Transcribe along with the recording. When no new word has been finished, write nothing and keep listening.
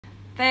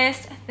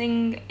first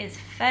thing is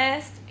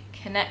first,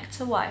 connect to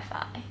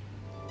Wi-Fi.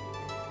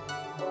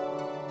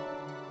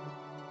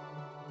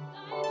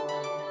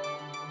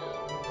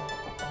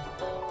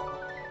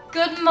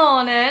 Good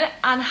morning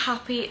and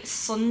happy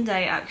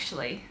Sunday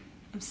actually.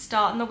 I'm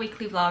starting the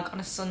weekly vlog on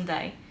a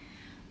Sunday,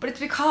 but it's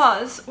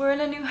because we're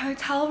in a new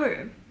hotel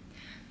room.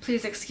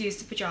 Please excuse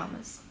the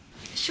pyjamas.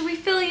 Should we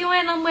fill you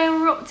in on where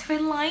we're up to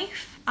in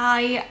life?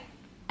 I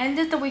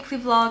ended the weekly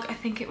vlog, I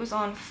think it was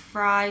on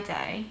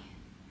Friday,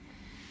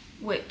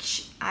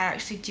 which I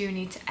actually do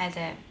need to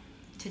edit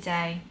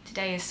today.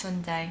 Today is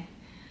Sunday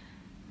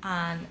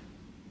and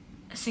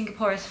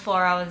Singapore is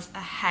 4 hours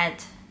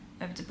ahead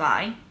of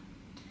Dubai,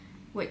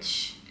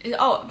 which is,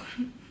 oh,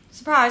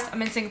 surprise, I'm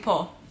in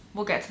Singapore.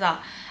 We'll get to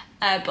that.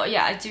 But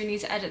yeah, I do need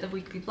to edit the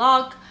weekly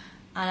vlog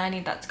and I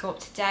need that to go up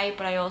today,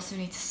 but I also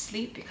need to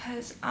sleep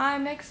because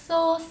I'm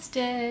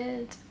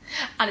exhausted.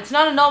 And it's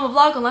not a normal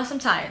vlog unless I'm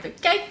tired,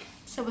 okay?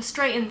 So we're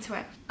straight into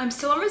it. I'm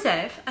still on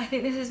reserve. I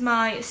think this is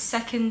my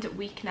second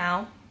week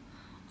now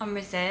on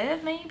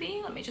reserve,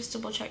 maybe. Let me just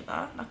double check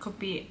that. That could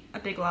be a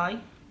big lie.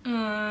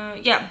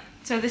 Yeah,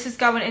 so this is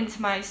going into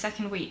my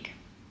second week.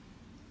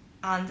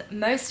 And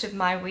most of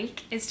my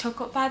week is took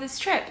up by this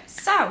trip.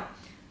 So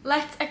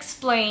let's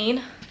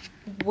explain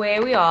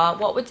where we are,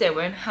 what we're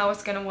doing, how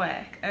it's gonna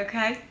work,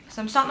 okay?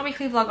 So I'm starting the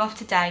weekly vlog off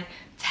today.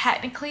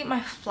 Technically my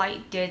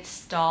flight did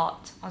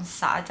start on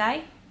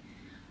Saturday,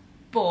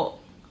 but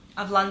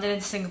I've landed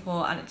in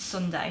Singapore and it's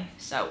Sunday,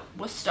 so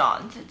we're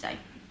starting today,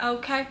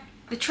 okay?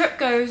 The trip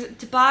goes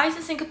Dubai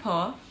to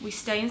Singapore. We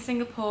stay in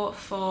Singapore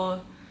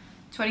for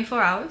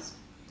 24 hours.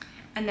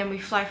 And then we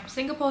fly from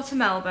Singapore to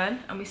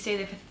Melbourne and we stay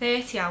there for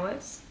 30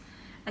 hours.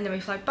 And then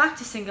we fly back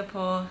to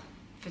Singapore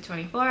for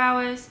 24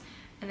 hours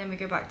and then we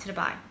go back to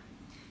Dubai.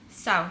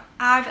 So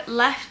I've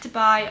left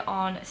Dubai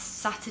on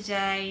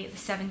Saturday the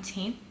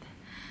 17th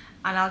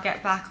and I'll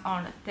get back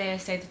on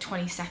Thursday the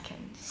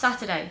 22nd.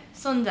 Saturday,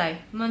 Sunday,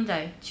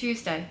 Monday,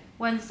 Tuesday,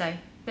 Wednesday,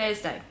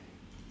 Thursday.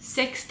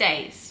 6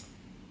 days.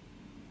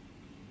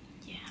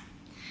 Yeah.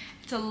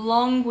 It's a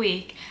long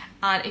week.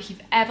 And if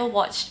you've ever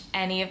watched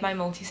any of my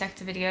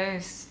multi-sector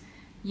videos,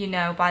 you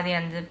know by the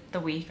end of the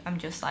week, I'm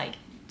just like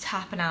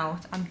tapping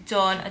out. I'm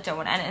done. I don't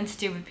want anything to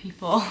do with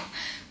people.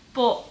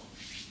 But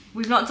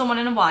we've not done one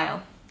in a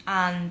while.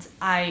 And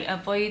I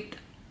avoid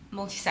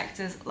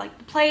multi-sectors like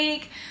the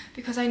plague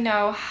because I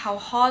know how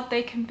hard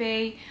they can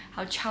be,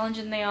 how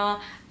challenging they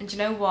are. And you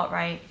know what,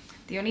 right?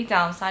 The only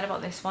downside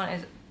about this one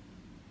is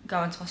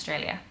going to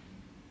Australia.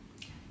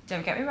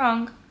 Don't get me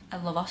wrong. I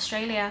love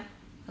Australia.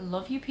 I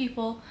love you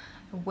people.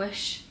 I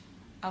wish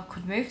I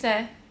could move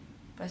there,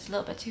 but it's a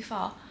little bit too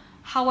far.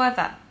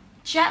 However,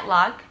 jet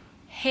lag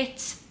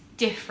hits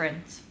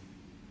different.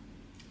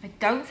 I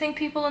don't think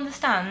people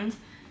understand.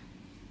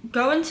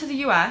 Going to the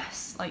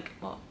US, like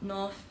what,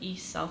 north,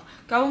 east, south,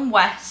 going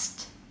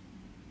west,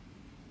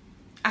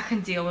 I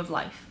can deal with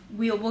life.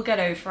 We'll get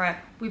over it.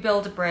 We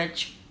build a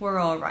bridge, we're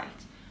all right.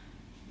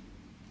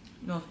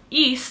 North,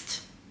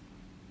 east,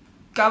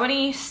 going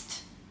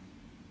east,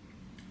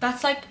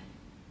 that's like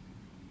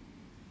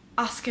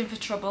asking for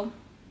trouble.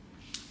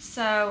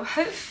 So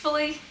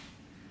hopefully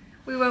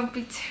we won't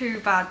be too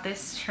bad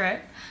this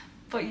trip.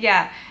 But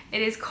yeah,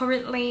 it is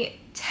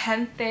currently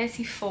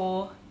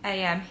 10:34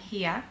 AM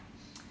here.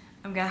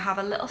 I'm gonna have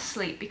a little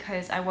sleep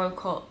because I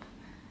woke up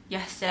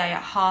yesterday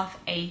at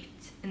 8:30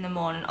 in the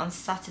morning on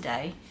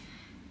Saturday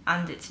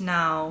and it's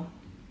now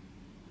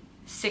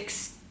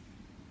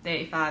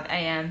 6:35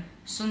 AM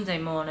Sunday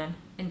morning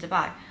in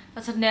Dubai.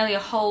 That's nearly a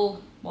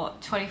whole,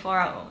 what, 24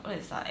 hours, what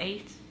is that,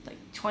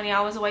 20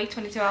 hours awake,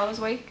 22 hours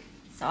awake.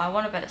 So I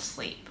want a bit of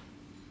sleep.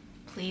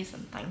 Please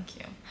and thank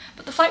you.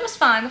 But the flight was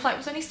fine. The flight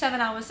was only 7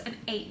 hours and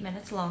 8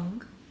 minutes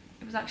long.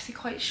 It was actually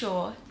quite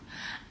short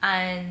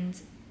and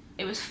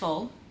it was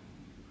full.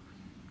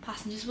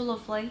 Passengers were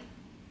lovely.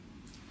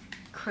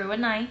 Crew were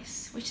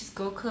nice, which is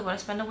good because I want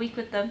to spend a week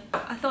with them.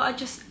 I thought I'd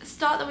just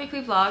start the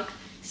weekly vlog,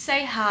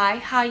 say hi,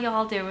 how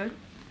y'all doing?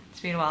 It's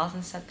been a while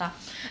since I said that.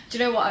 Do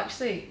you know what,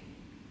 actually?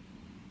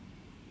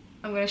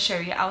 I'm going to show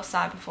you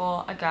outside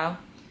before I go,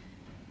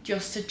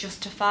 just to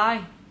justify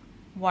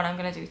what I'm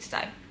gonna do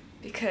today,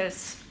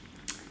 because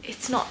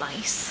it's not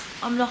nice.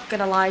 I'm not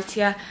gonna lie to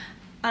you.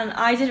 And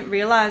I didn't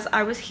realise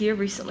I was here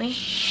recently.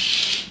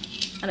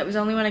 And it was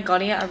only when I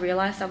got here I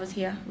realised I was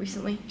here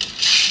recently.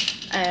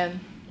 Are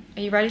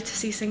you ready to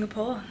see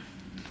Singapore?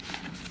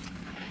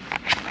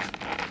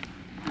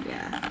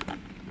 Yeah.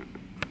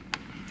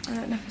 I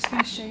don't know if it's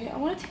gonna show you. I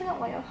wanna turn that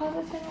light off. How do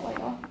I turn that light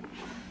off?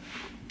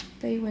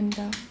 Bay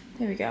window.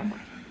 There we go.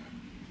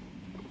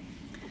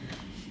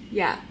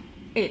 Yeah,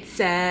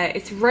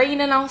 it's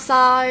raining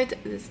outside,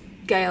 there's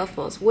gale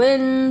force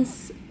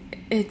winds,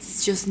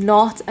 it's just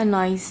not a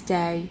nice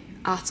day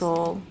at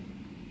all.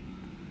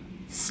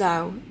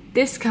 So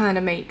this kind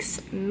of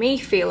makes me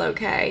feel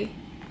okay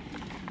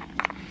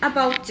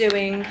about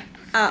doing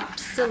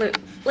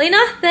absolutely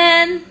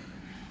nothing.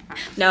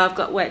 No, I've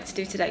got work to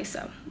do today,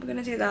 so we're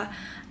gonna do that.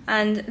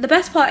 And the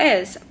best part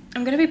is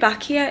I'm gonna be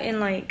back here in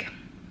like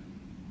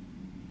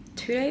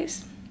 2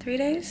 days, 3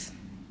 days.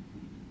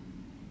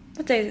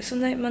 What day is it?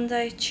 Sunday,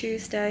 Monday,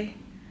 Tuesday.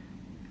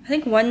 I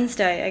think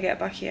Wednesday I get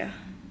back here.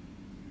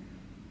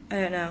 I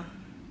don't know.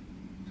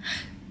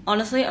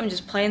 Honestly, I'm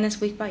just playing this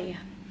week by ear.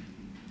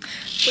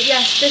 But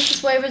yes, this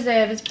is where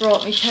Reserve has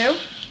brought me to.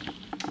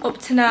 Up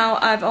to now,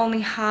 I've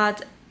only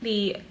had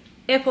the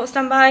airport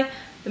standby,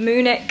 the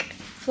Munich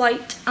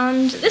flight,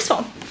 and this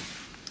one.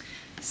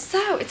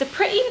 So, it's a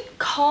pretty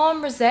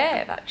calm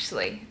Reserve,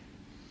 actually.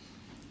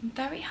 I'm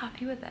very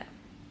happy with it.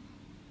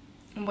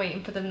 I'm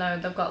waiting for them now.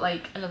 They've got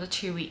like another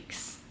 2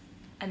 weeks,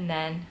 and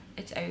then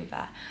it's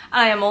over.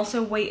 And I am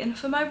also waiting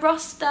for my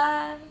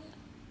roster.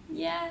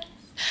 Yes.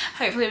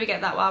 Hopefully we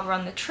get that while we're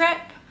on the trip.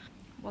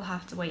 We'll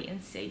have to wait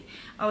and see.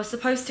 I was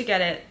supposed to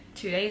get it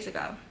 2 days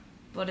ago,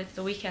 but it's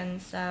the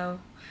weekend, so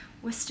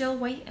we're still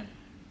waiting.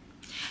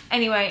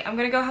 Anyway, I'm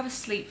gonna go have a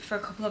sleep for a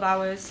couple of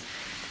hours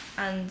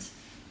and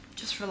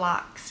just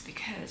relax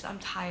because I'm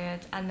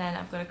tired, and then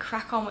I'm gonna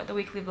crack on with the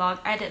weekly vlog,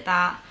 edit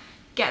that,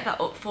 get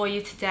that up for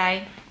you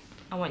today.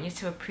 I want you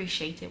to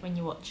appreciate it when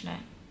you're watching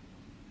it.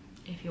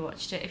 If you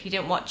watched it. If you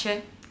didn't watch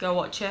it, go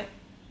watch it.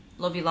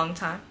 Love you long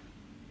time.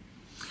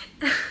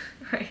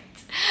 Right.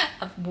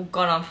 I've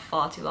gone on for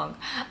far too long.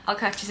 I'll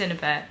catch you in a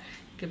bit.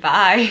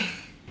 Goodbye.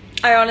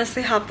 I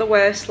honestly have the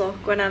worst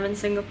luck when I'm in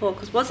Singapore,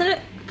 because wasn't it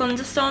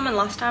thunderstorming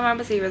last time I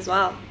was here as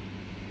well?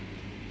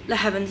 The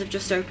heavens have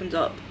just opened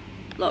up.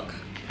 Look.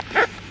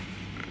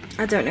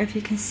 I don't know if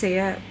you can see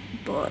it,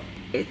 but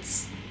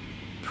it's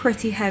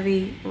pretty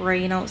heavy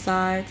rain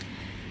outside.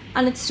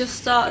 And it's just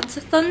starting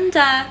to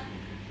thunder.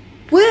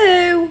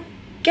 Woo!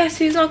 Guess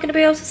who's not going to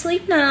be able to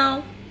sleep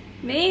now?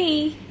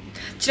 Me.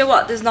 Do you know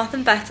what? There's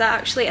nothing better,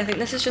 actually. I think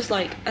this is just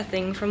like a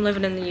thing from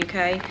living in the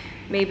UK.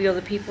 Maybe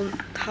other people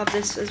have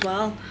this as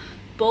well.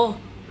 But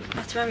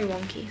that's very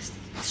wonky.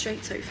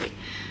 Straight Sophie.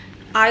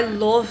 I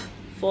love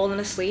falling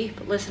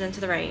asleep listening to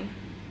the rain.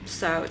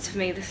 So for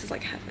me, this is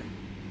like heaven.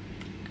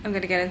 I'm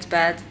going to get into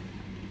bed,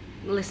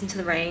 listen to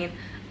the rain,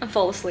 and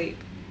fall asleep.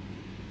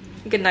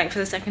 Good night for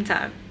the second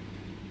time.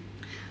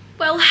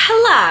 Well,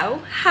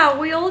 hello. How are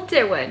we all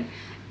doing?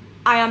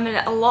 I am in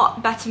a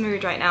lot better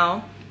mood right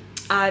now.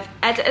 I've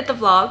edited the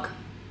vlog.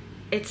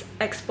 It's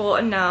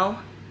exporting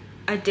now.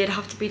 I did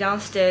have to be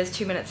downstairs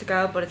 2 minutes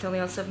ago, but it's only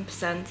on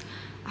 7%.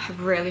 I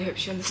really hope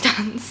she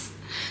understands.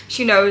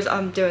 She knows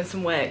I'm doing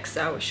some work,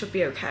 so it should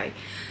be okay.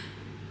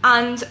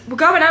 And we're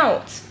going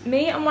out.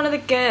 Me and one of the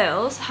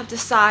girls have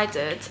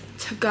decided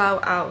to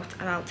go out,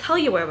 and I'll tell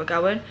you where we're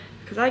going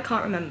because I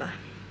can't remember.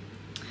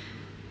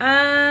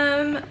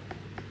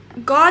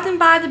 Garden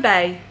by the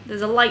Bay.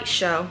 There's a light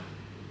show,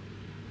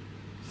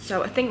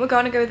 so I think we're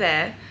going to go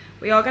there.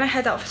 We are going to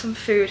head out for some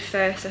food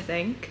first, I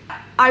think.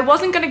 I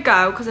wasn't going to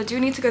go because I do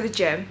need to go to the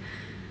gym,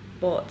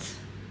 but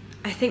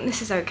I think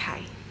this is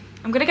okay.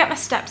 I'm going to get my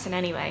steps in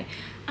anyway,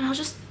 and I'll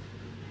just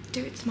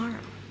do it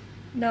tomorrow.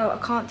 No, I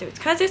can't do it.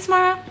 Can I do it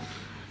tomorrow?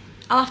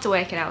 I'll have to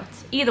work it out.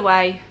 Either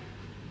way,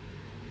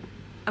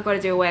 I've got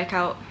to do a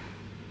workout.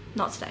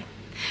 Not today.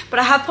 But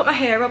I have put my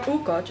hair up. Oh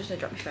God, just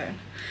dropped my phone.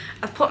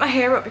 I've put my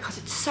hair up because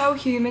it's so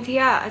humid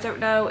here. I don't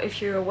know if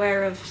you're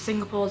aware of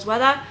Singapore's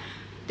weather.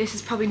 This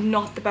is probably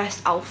not the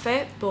best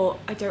outfit, but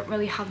I don't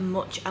really have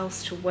much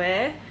else to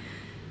wear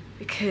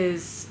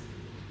because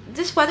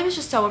this weather is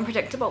just so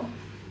unpredictable.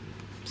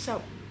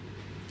 So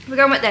we're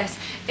going with this.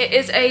 It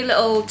is a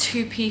little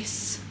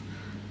two-piece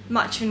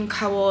matching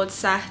cord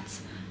set.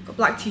 Got a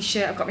black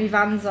t-shirt, I've got my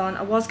Vans on.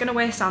 I was going to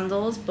wear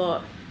sandals,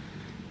 but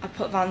I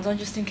put Vans on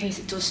just in case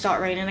it does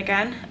start raining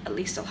again. At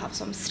least I'll have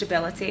some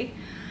stability.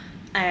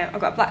 I've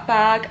got a black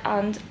bag,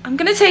 and I'm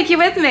going to take you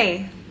with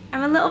me.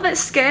 I'm a little bit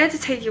scared to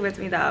take you with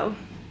me though.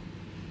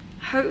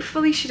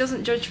 Hopefully she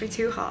doesn't judge me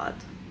too hard.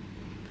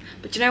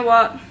 But you know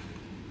what?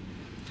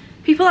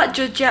 People that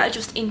judge you are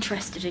just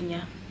interested in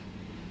you.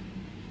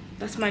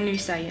 That's my new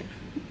saying.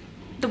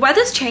 The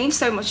weather's changed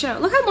so much, you know.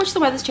 Look how much the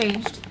weather's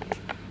changed.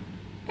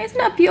 Isn't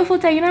that a beautiful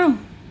day now?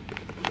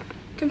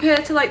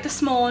 Compared to like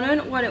this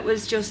morning when it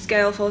was just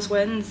gale force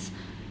winds,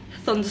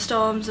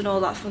 thunderstorms and all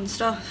that fun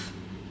stuff.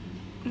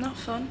 Not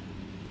fun.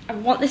 I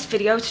want this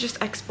video to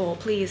just export,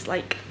 please,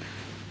 like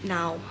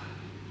now.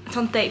 It's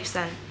on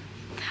 30%.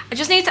 I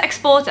just need to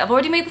export it. I've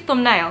already made the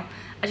thumbnail.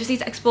 I just need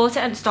to export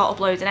it and start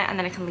uploading it, and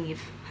then I can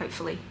leave,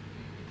 hopefully.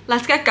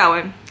 Let's get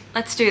going.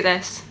 Let's do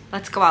this.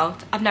 Let's go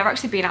out. I've never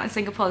actually been out in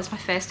Singapore. This is my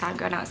first time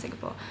going out in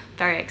Singapore.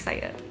 Very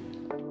excited.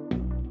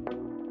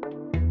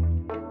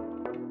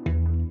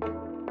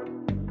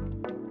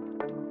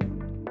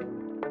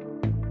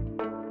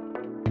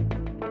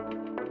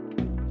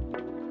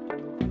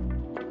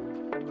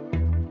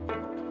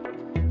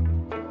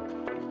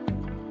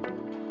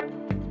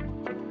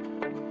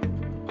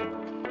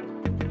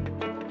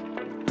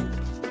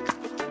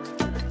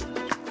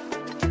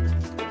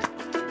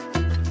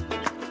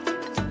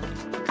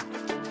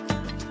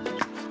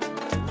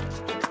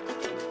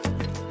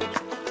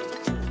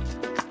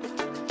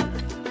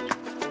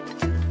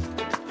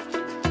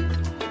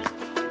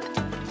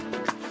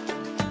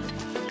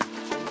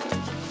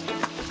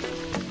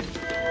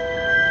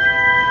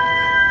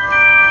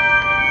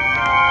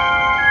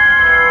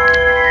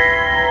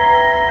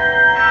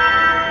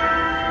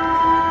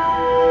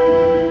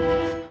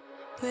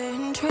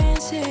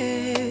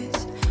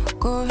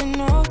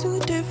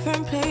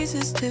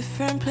 places,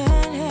 different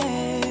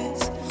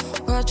planets.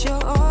 Watch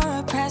your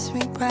aura pass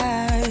me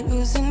by,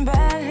 losing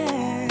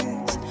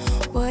balance.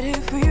 What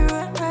if we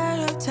run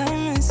out of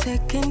time and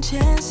second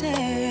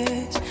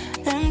chances?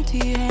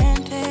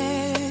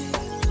 Empty-handed.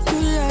 You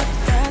like the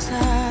fast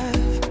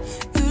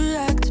life, you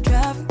like to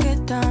drive and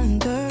get down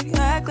and dirty,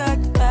 act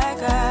like the bad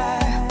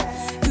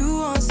guy. You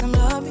want some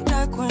love, be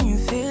like when you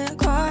feel like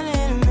calling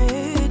at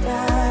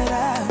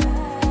midnight.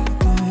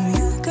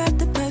 You got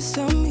the best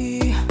of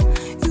me,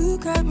 you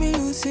got me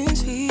losing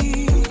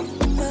sleep.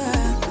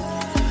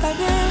 I've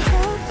been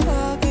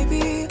hopeful,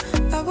 baby,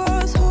 I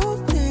was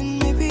hoping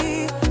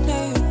maybe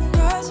that you'd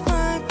cross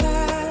my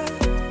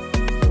path.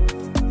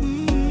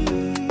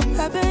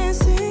 I've been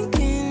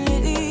sinking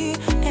lately,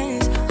 and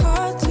it's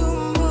hard to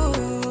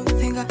move.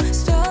 Think I'm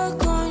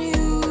stuck on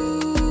you.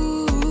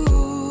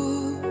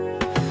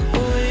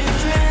 We're in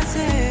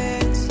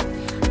transits,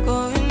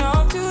 going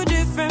off to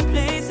different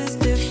places,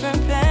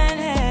 different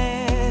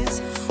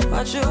planets.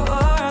 Watch your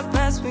aura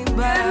pass me by.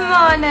 Good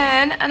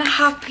morning and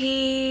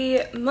happy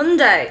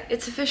Monday.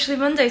 It's officially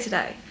Monday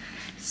today.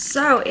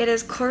 So it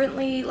is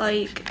currently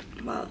like,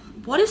 well,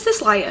 what is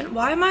this light and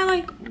why am I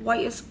like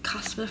white as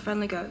Casper the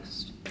Friendly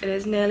Ghost? It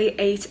is nearly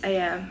 8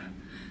 AM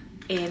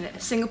in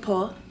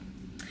Singapore,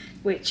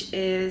 which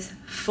is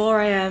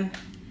 4 AM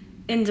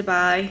in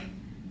Dubai,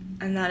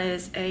 and that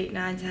is 8,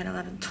 9, 10,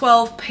 11,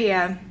 12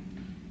 PM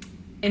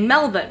in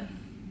Melbourne.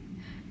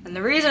 And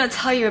the reason I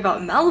tell you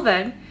about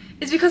Melbourne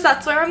is because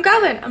that's where I'm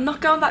going. I'm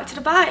not going back to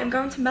Dubai, I'm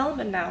going to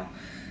Melbourne now.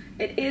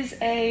 It is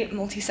a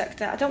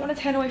multi-sector. I don't want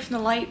to turn away from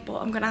the light, but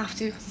I'm gonna have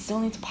to because I still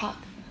need to pack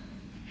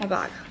my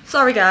bag.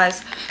 Sorry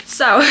guys.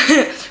 So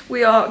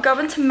we are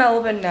going to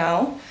Melbourne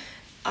now,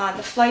 and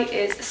the flight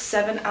is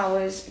 7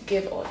 hours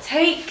give or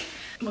take.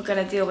 We're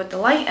gonna deal with the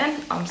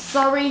lighting. I'm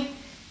sorry,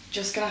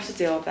 just gonna have to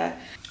deal with it.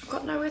 I've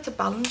got nowhere to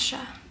balance you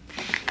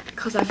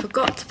because I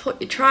forgot to put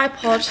your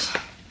tripod.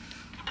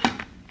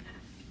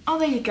 Oh,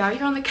 there you go,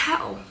 you're on the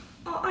kettle.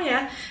 Oh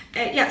yeah.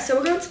 Yeah, so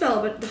we're going to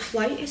Melbourne. The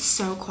flight is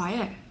so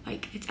quiet,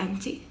 like it's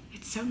empty.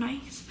 It's so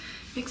nice.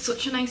 Makes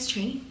such a nice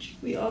change.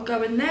 We are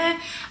going there.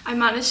 I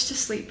managed to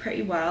sleep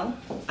pretty well.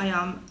 I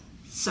am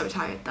so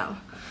tired though,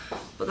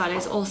 but that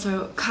is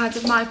also kind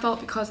of my fault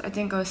because I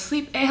didn't go to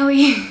sleep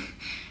early.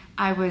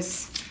 I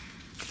was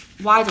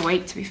wide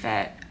awake, to be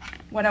fair.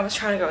 When I was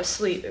trying to go to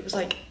sleep, it was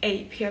like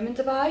 8 PM in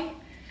Dubai,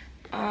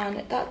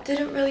 and that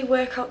didn't really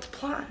work out to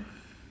plan.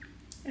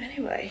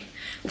 Anyway,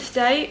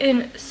 today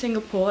in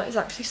Singapore is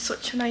actually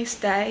such a nice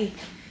day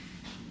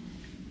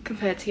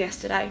compared to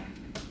yesterday.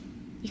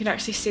 You can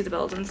actually see the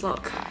buildings,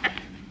 look.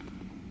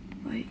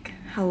 Like,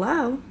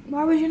 hello?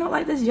 Why was you not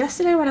like this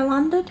yesterday when I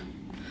landed?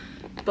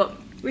 But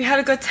we had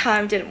a good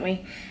time, didn't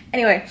we?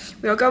 Anyway,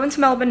 we are going to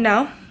Melbourne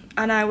now,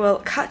 and I will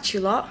catch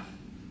you lot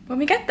when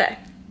we get there.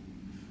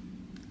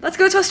 Let's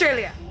go to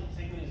Australia. The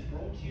segment is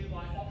brought to you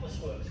by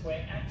Officeworks,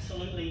 where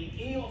absolutely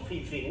any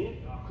office thing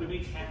could be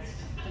taxed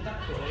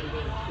deductible.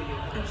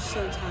 I'm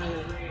so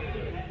tired.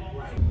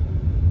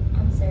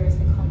 I'm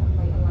seriously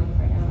contemplating life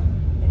right now.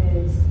 It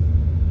is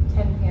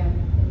 10 PM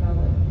in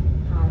Melbourne.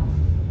 Hi,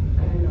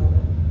 I'm in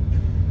Melbourne.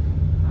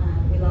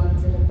 We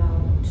landed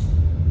about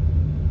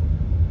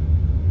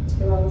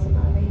 2 hours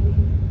ago maybe.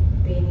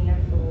 Been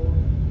here for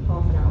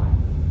half an hour.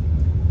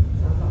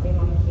 So I've not been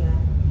long here.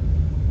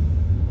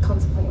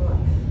 Contemplating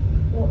life.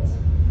 What?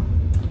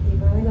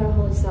 You've only got to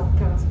hold yourself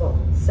accountable.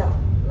 So,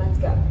 let's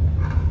go.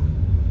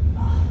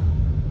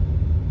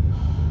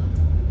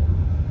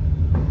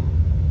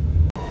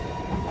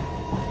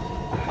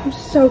 I'm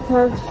so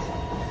close.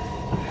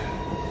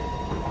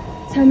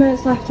 10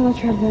 minutes left on the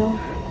treadmill.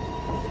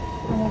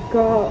 And I've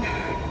got,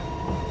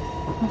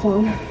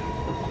 hold on,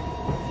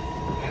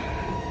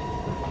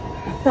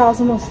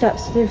 1,000 more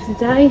steps to do for the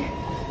day.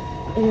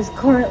 It is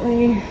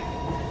currently,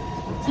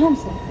 what time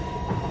is it?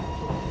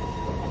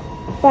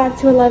 5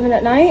 to 11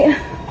 at night.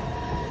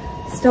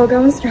 Still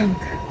going strong.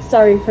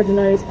 Sorry for the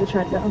noise of the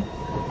treadmill.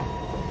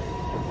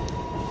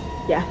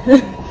 Yeah. Do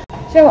you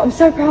know what? I'm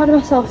so proud of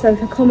myself though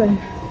for coming.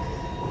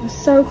 I was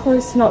so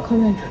close to not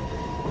coming.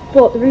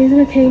 But the reason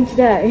I came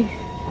today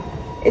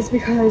is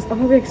because, I'll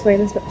probably explain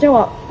this, but do you know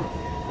what?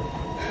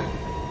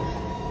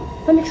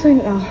 Let me explain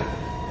it now.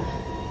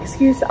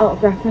 Excuse the out of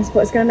breathness, but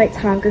it's going to make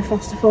time go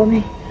faster for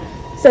me.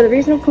 So the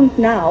reason I've come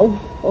now,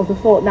 or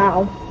before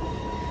now,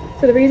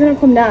 so the reason I've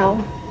come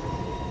now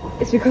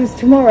is because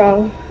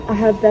tomorrow I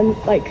have then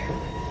like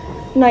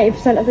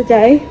 90% of the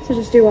day to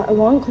just do what I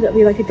want, because it'll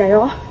be like a day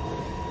off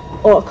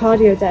or a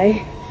cardio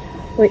day,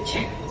 which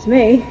to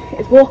me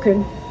is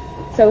walking.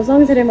 So as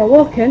long as I do my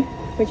walking,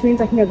 which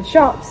means I can go to the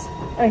shops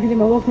and I can do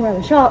my walking around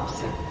the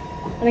shops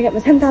and I get my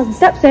 10,000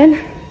 steps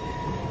in,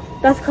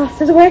 that's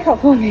classed as a workout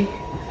for me.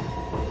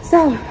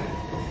 So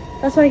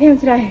that's why I came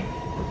today,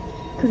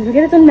 because if I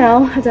get it done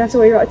now I don't have to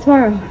worry about it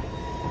tomorrow.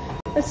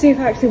 Let's see if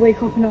I actually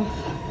wake up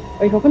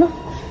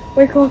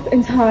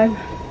in time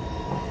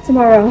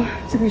tomorrow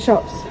to go to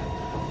shops.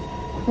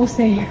 We'll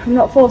see. I'm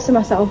not forcing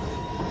myself,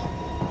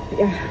 but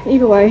yeah,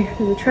 either way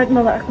there's a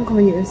treadmill that I can come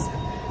and use.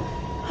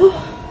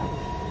 Oh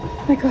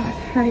my god,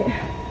 right,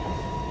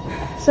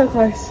 So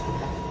close.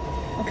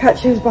 I'll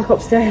catch you back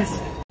upstairs.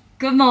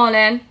 Good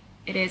morning.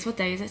 It is, what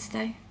day is it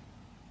today?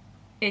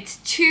 It's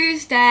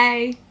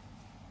Tuesday.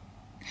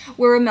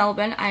 We're in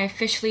Melbourne. I'm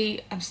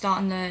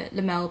starting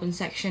the Melbourne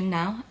section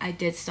now. I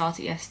did start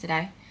it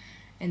yesterday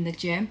in the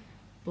gym,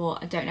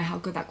 but I don't know how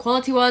good that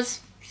quality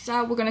was.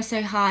 So we're gonna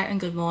say hi and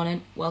good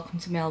morning. Welcome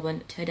to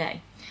Melbourne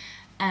today.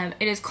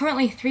 It is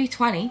currently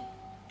 3:20.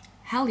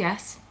 Hell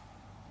yes.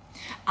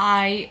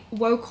 I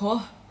woke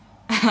up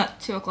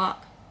at 2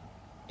 o'clock.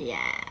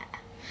 Yeah.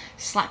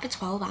 Slept for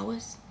 12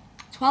 hours.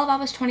 12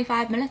 hours,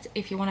 25 minutes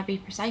if you want to be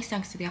precise,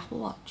 thanks to the Apple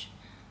Watch.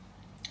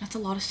 That's a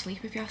lot of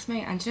sleep if you ask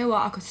me. And do you know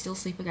what? I could still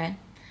sleep again,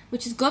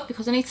 which is good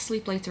because I need to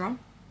sleep later on.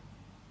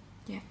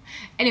 Yeah.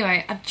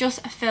 Anyway, I've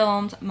just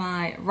filmed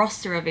my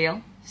roster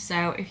reveal.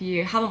 So if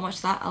you haven't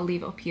watched that, I'll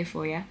leave it up here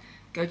for you.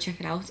 Go check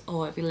it out,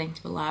 or it'll be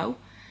linked below.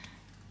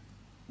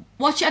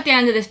 Watch it at the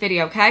end of this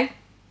video, okay?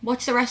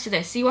 Watch the rest of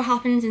this. See what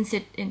happens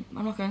in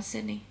I'm not going to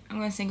Sydney. I'm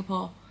going to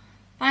Singapore.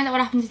 Find out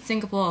what happens in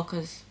Singapore,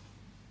 because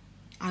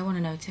I want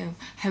to know too.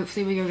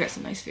 Hopefully we go get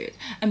some nice food.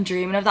 I'm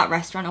dreaming of that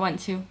restaurant I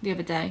went to the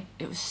other day.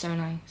 It was so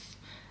nice.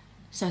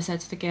 So I said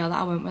to the girl that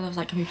I went with, I was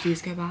like, can we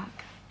please go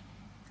back?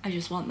 I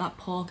just want that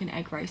pork and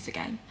egg rice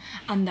again.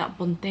 And that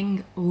bun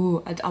thing.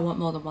 Ooh, I want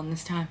more than one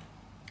this time.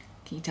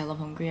 Can you tell I'm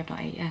hungry? I've not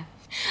ate yet.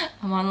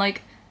 I'm on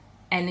like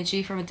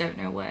energy from I don't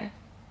know where.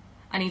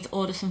 I need to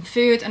order some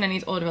food, and I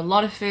need to order a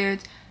lot of food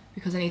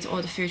because I need to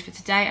order food for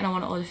today, and I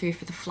want to order food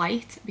for the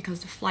flight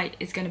because the flight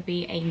is going to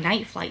be a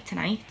night flight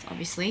tonight,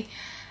 obviously.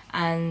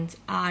 And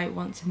I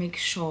want to make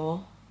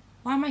sure,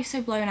 why am I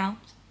so blown out?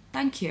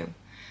 Thank you.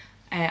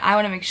 I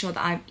want to make sure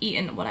that I'm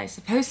eating what I'm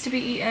supposed to be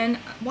eating.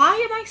 Why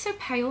am I so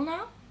pale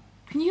now?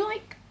 Can you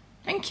like,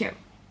 thank you.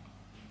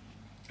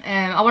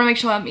 I want to make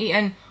sure I'm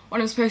eating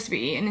what I'm supposed to be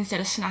eating instead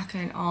of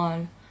snacking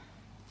on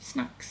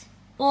snacks.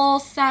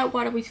 Also,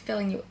 what are we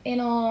filling you in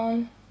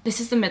on?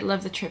 This is the middle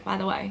of the trip, by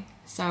the way.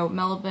 So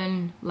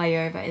Melbourne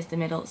layover is the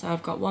middle. So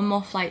I've got one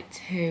more flight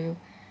to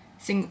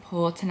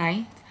Singapore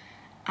tonight.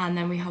 And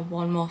then we have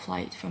one more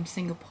flight from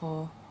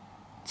Singapore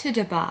to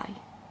Dubai.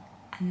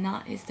 And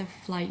that is the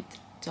flight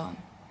done.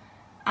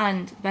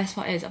 And the best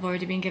part is I've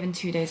already been given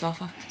 2 days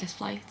off after this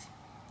flight.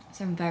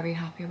 So I'm very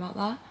happy about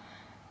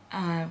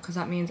that. Because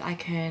that means I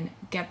can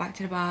get back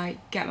to Dubai,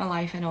 get my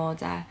life in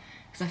order.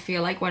 Because I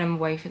feel like when I'm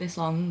away for this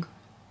long,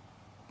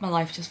 my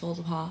life just falls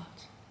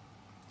apart.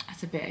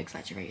 That's a bit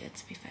exaggerated,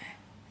 to be fair.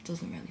 It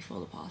doesn't really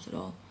fall apart at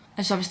all.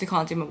 I just obviously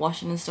can't do my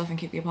washing and stuff and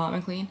keep the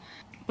apartment clean.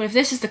 But if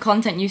this is the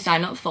content you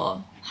sign up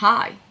for,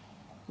 hi,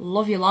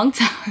 love you long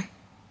time.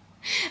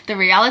 The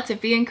reality of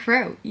being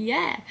crew,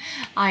 yeah.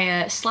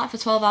 I slept for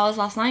 12 hours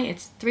last night.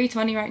 It's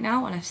 3:20 right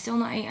now, and I've still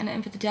not eaten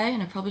anything for the day,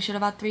 and I probably should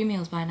have had 3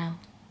 meals by now.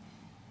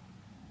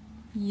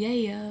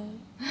 Yeah.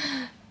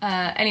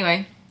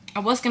 Anyway, I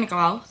was going to go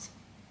out,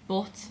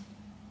 but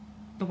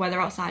the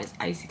weather outside is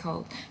icy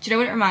cold. Do you know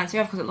what it reminds me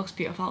of? Because it looks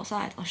beautiful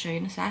outside. I'll show you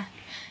in a sec.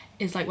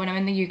 It's like when I'm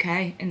in the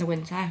UK in the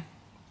winter,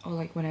 or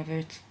like whenever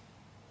it's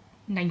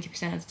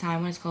 90% of the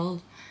time when it's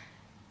cold,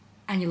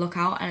 and you look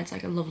out and it's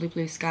like a lovely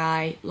blue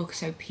sky, looks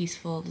so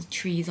peaceful, the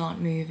trees aren't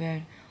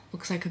moving,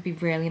 looks like it could be a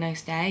really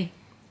nice day,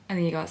 and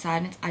then you go outside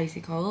and it's icy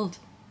cold.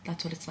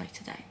 That's what it's like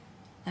today.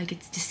 Like,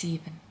 it's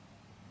deceiving.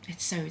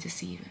 It's so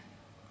deceiving.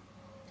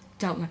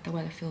 Don't let the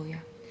weather fool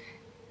you.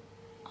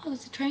 Oh,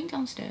 there's a train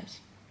downstairs.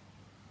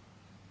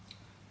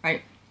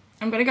 Right,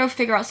 I'm gonna go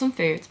figure out some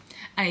food.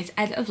 I need to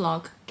edit a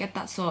vlog, get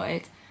that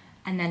sorted,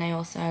 and then I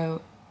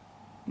also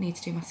need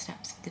to do my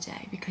steps for the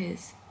day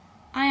because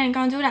I ain't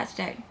gonna do that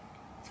today.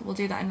 So we'll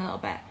do that in a little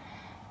bit.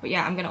 But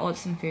yeah, I'm gonna order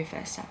some food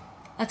first, so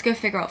let's go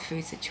figure out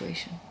food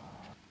situation.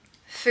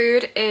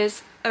 Food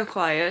is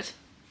acquired.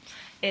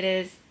 It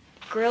is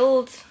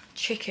grilled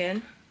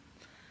chicken,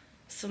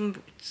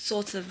 some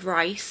sort of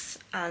rice,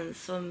 and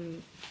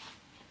some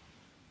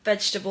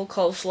vegetable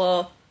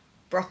coleslaw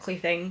broccoli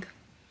thing.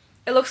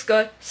 It looks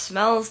good,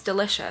 smells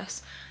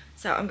delicious.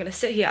 So I'm gonna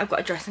sit here. I've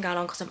got a dressing gown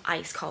on because I'm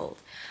ice cold.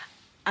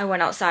 I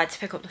went outside to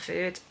pick up the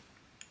food.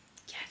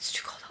 Yeah, it's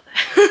too cold out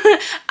there.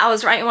 I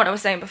was writing what I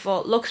was saying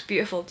before. Looks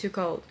beautiful, too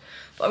cold.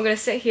 But I'm gonna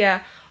sit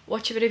here,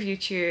 watch a bit of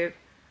YouTube.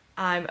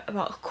 I'm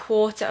about a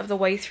quarter of the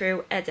way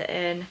through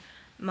editing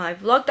my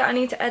vlog that I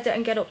need to edit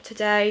and get up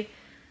today.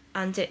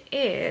 And it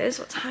is,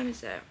 what time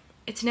is it?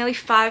 It's nearly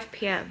 5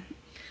 PM.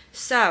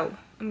 So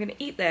I'm gonna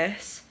eat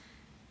this,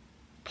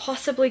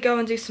 possibly go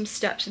and do some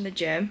steps in the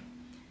gym,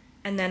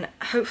 and then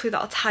hopefully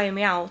that'll tire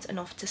me out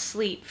enough to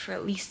sleep for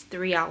at least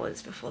 3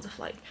 hours before the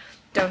flight.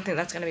 Don't think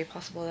that's going to be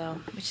possible though,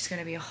 which is going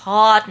to be a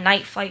hard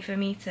night flight for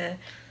me to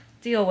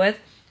deal with.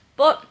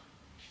 But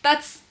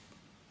that's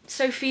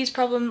Sophie's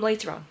problem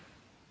later on.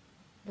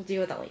 We'll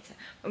deal with that later.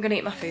 I'm going to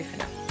eat my food for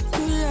now.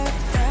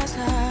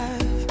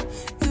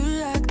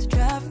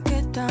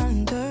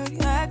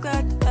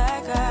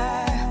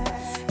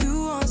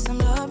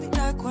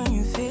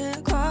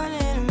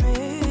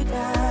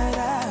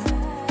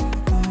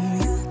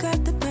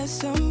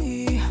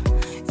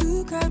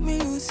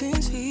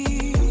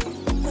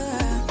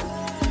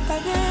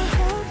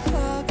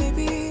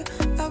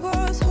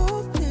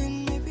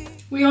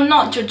 We are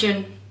not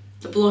judging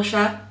the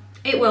blusher.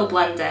 It will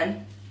blend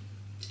in.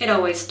 It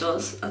always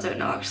does. I don't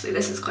know actually.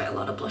 This is quite a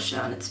lot of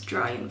blusher and it's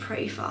drying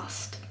pretty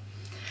fast.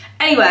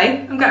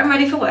 Anyway, I'm getting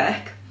ready for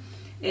work.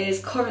 It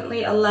is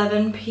currently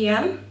 11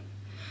 PM.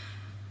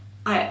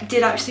 I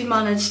did actually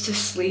manage to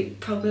sleep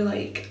probably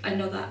like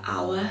another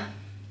hour,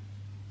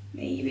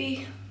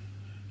 maybe.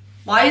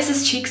 Why is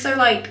this cheek so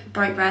like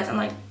bright red and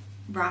like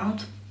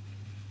round?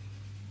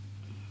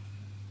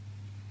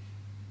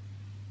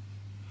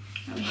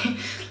 Let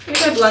me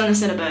go blend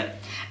this in a bit.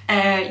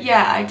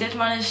 Yeah, I did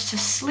manage to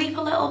sleep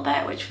a little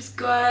bit, which was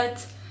good.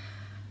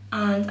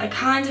 And I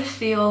kind of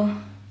feel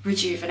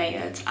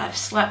rejuvenated. I've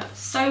slept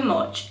so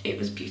much, it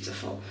was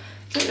beautiful.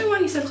 I don't know why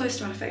you're so close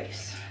to my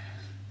face.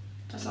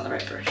 That's not the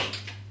right brush.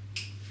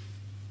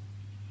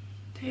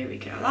 There we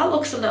go. That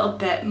looks a little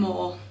bit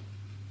more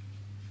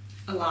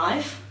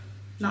alive,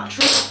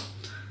 natural,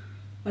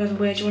 whatever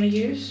word you want to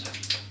use.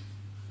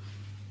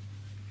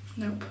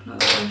 Nope, not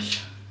that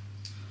brush.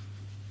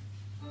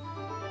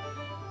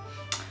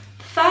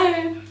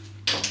 Phone.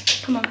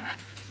 Come on.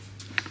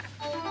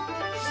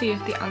 See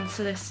if they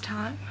answer this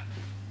time.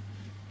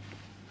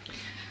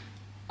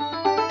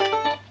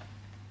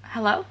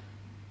 Hello?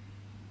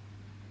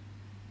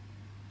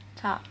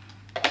 Tap.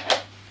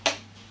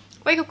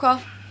 Wake up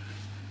call.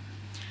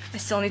 I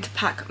still need to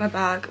pack my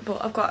bag,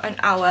 but I've got an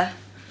hour.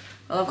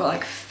 Well, I've got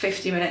like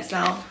 50 minutes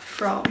now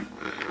from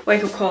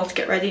wake up call to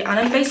get ready, and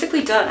I'm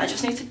basically done. I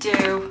just need to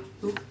do,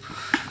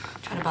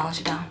 trying to balance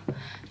it down.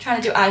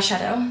 Trying to do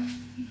eyeshadow.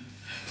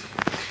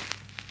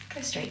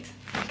 Go straight,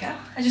 there we go.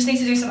 I just need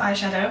to do some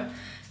eyeshadow,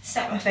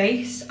 set my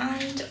face,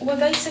 and we're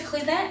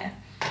basically there.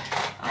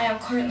 I am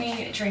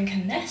currently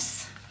drinking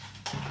this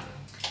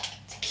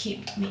to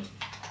keep me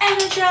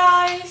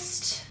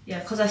energized. Yeah,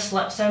 because I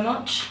slept so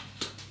much.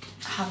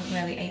 I haven't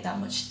really ate that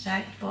much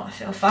today, but I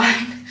feel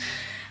fine.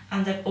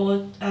 And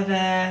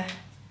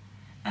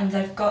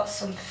I've got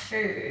some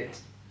food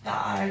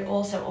that I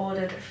also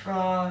ordered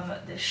from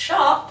the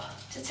shop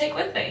to take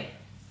with me,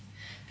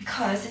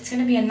 because it's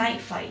going to be a night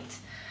flight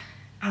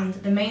and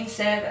the main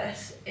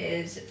service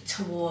is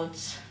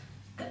towards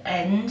the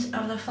end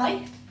of the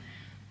flight.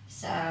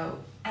 So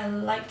I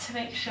like to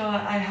make sure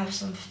I have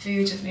some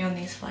food with me on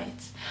these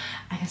flights.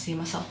 I can see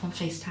myself on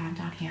FaceTime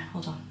down here.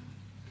 Hold on.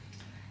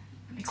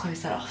 Let me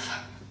close that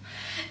off.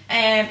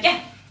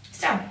 Yeah,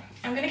 so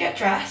I'm gonna get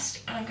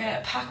dressed and I'm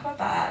gonna pack my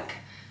bag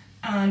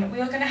and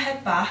we are gonna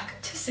head back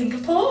to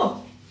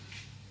Singapore.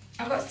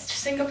 I've got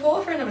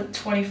Singapore for another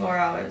 24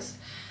 hours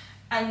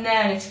and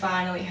then it's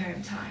finally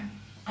home time.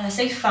 And I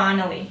say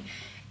finally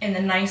in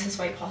the nicest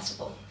way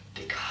possible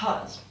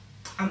because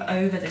I'm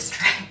over this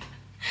trip.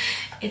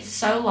 It's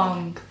so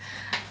long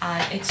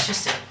and it's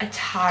just a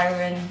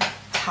tiring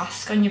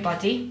task on your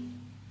body.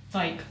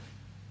 Like,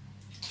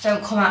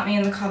 don't come at me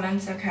in the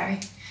comments, okay?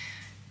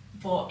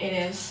 But it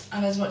is,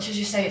 and as much as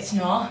you say it's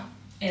not,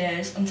 it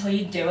is. Until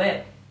you do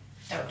it,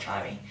 don't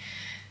try me.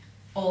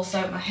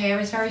 Also, my hair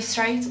is very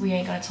straight. We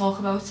ain't gonna talk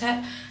about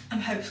it. I'm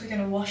hopefully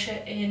gonna wash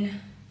it in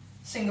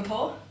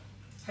Singapore.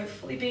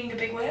 Hopefully being a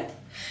big word.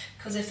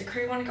 Because if the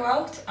crew wanna go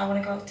out, I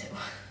wanna go out too.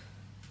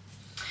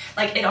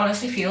 Like, it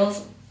honestly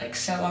feels like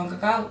so long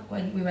ago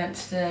when we went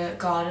to the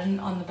garden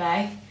on the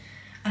bay,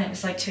 and it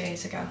was like 2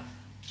 days ago.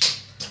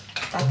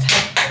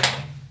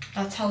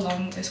 That's how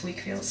long this week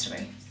feels to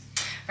me.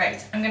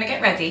 Right, I'm gonna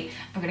get ready,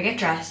 I'm gonna get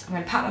dressed, I'm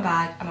gonna pack my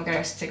bag, and I'm gonna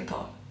go to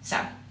Singapore. So,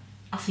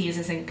 I'll see you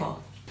in Singapore.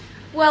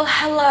 Well,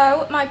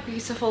 hello, my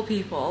beautiful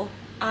people.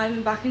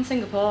 I'm back in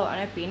Singapore, and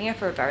I've been here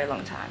for a very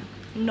long time.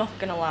 Not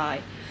gonna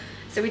lie.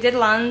 So we did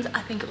land,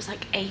 I think it was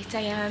like 8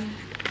 AM,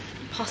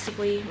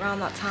 possibly around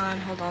that time.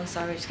 Hold on,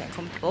 sorry, just getting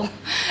comfortable.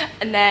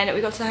 And then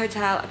we got to the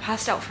hotel, I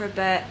passed out for a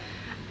bit,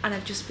 and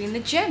I've just been in the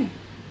gym,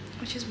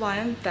 which is why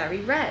I'm very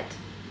red.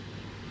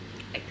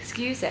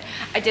 Excuse it.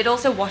 I did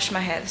also wash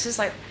my hair. This is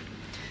like,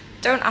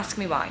 don't ask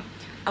me why.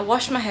 I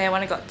washed my hair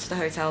when I got to the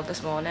hotel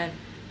this morning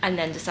and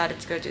then decided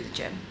to go do the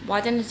gym.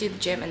 Why didn't I do the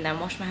gym and then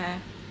wash my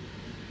hair?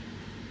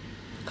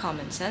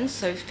 Common sense,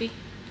 Sophie.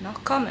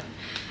 Not common.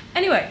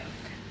 Anyway,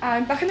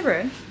 I'm back in the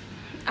room.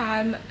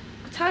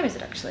 What time is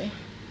it actually?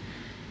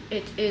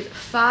 It is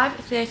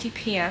 5:30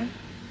 PM.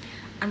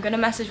 I'm gonna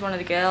message one of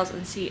the girls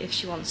and see if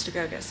she wants to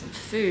go get some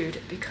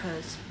food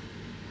because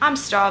I'm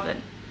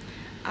starving.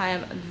 I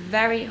am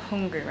very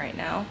hungry right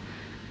now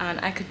and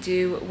I could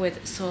do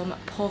with some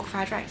pork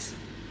fried rice.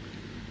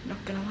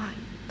 Not gonna lie.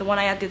 The one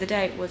I had the other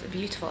day was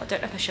beautiful. I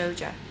don't know if I showed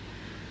you.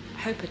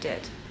 I hope I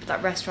did. But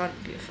that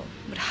restaurant, beautiful.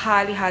 Would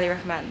highly, highly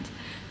recommend.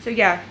 So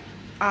yeah,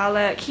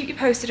 I'll keep you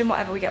posted in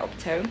whatever we get up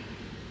to.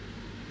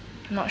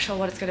 I'm not sure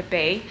what it's gonna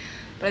be,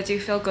 but I do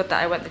feel good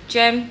that I went to the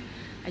gym.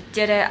 I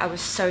did it. I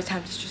was so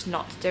tempted just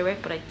not to do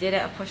it, but I did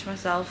it. I pushed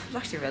myself. It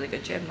was actually a really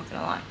good gym, not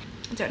gonna lie.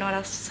 I don't know what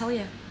else to tell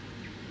you.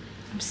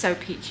 I'm so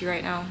peachy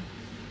right now.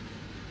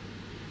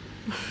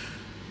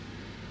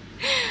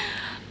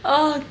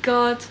 Oh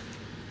god.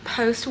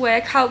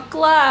 Post-workout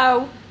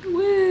glow.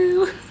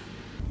 Woo.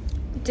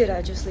 Did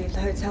I just leave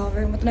the hotel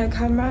room with no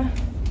camera?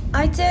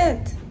 I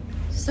did.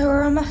 So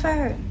we're on my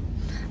phone.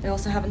 I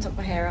also haven't took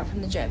my hair out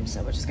from the gym,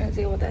 so we're just gonna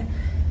deal with it.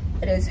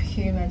 It is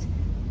humid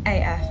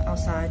AF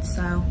outside,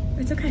 so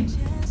it's okay.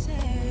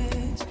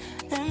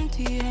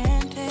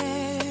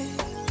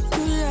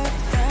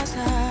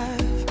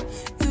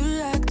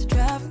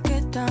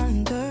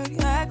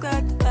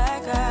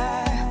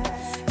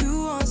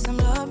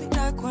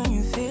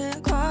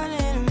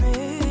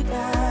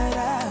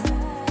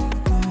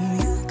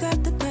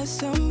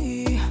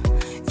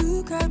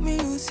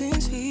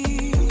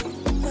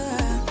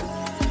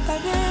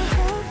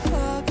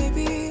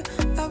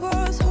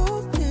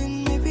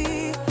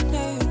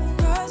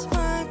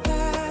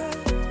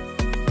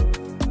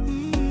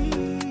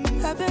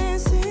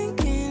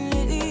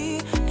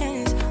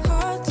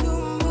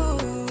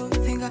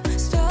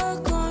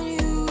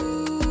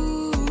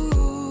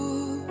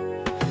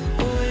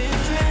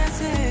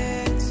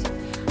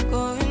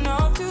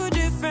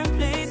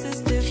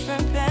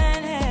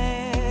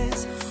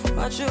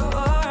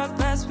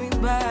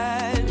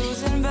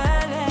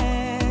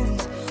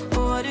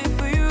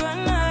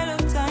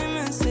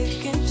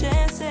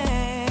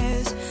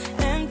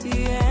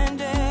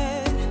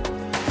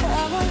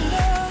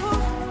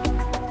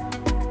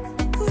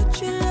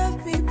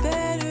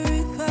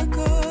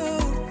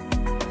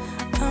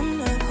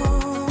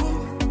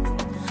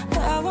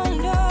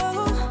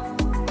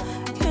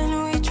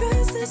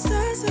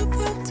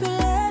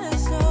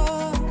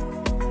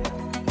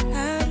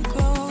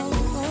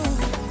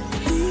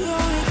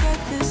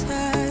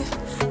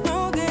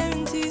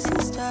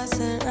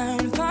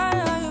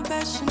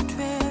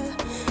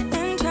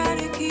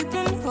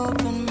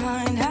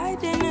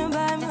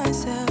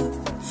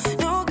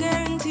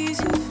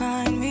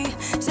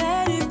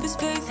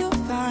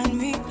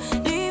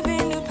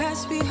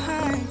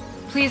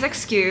 Please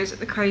excuse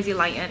the crazy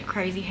lighting,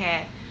 crazy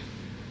hair,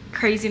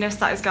 craziness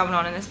that is going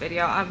on in this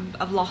video.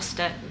 I've lost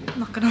it, I'm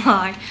not gonna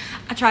lie.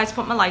 I tried to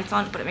put my lights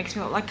on, but it makes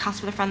me look like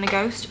Casper the Friendly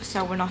Ghost,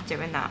 so we're not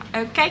doing that,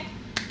 okay?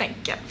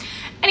 Thank you.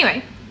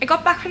 Anyway, I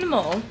got back from the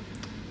mall.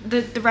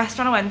 The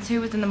restaurant I went to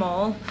was in the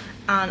mall,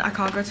 and I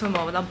can't go to a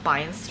mall without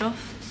buying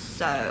stuff,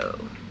 so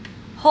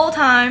whole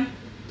time,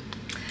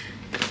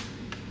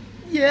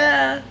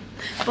 yeah.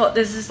 But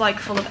this is like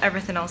full of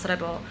everything else that I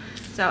bought.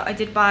 So I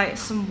did buy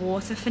some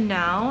water for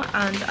now,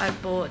 and I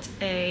bought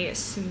a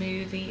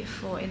smoothie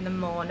for in the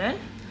morning.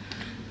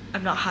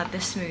 I've not had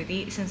this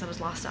smoothie since I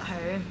was last at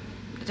home.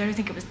 I don't even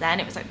think it was then,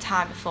 it was like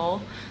time before,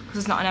 because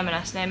there's not an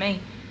M&S near me,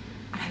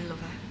 and I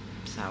love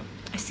it. So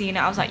I seen it,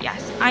 I was like,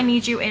 yes, I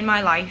need you in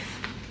my life,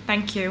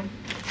 thank you.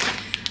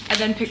 I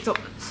then picked up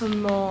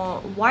some more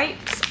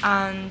wipes,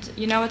 and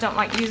you know I don't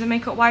like using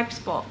makeup wipes,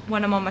 but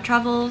when I'm on my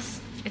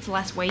travels, it's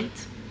less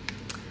weight,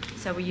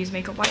 so we use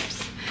makeup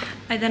wipes.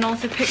 I then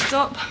also picked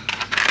up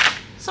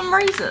some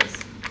razors.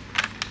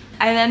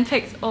 I then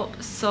picked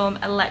up some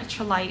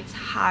electrolyte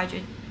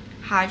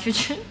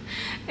hydrogen.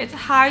 It's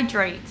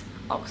hydrate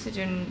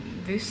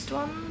oxygen boost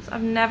ones.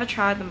 I've never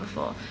tried them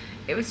before.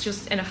 It was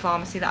just in a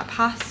pharmacy that I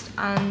passed,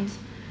 and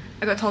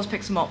I got told to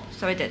pick some up,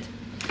 so I did.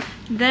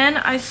 Then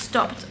I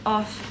stopped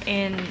off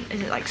in, is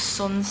it like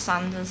Sun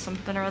Sand and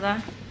something or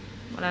other?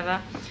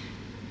 Whatever.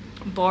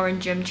 Boring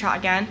gym chat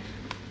again.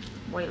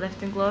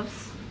 Weightlifting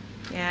gloves.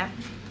 Yeah.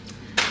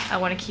 I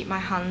want to keep my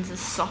hands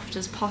as soft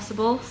as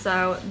possible,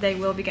 so they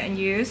will be getting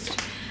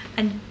used.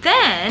 And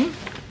then,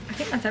 I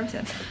think that's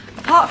everything.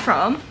 Apart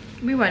from,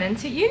 we went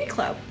into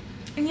Uniqlo.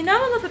 And you know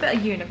I love a bit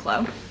of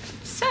Uniqlo.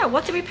 So,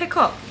 what did we pick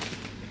up?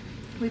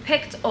 We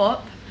picked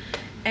up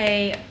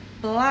a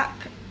black,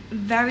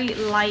 very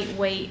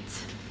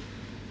lightweight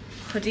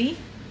hoodie.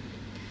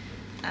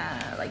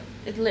 Like,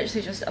 it's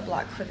literally just a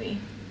black hoodie.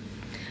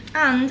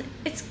 And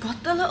it's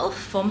got the little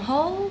thumb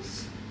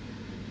holes.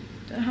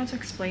 Don't know how to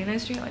explain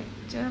those to you, like,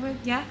 do you know,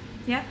 yeah.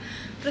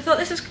 But I thought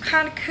this was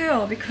kind of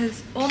cool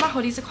because all my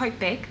hoodies are quite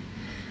big,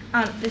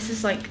 and this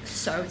is like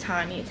so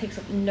tiny, it takes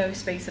up no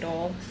space at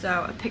all.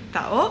 So I picked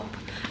that up.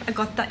 I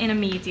got that in a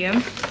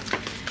medium.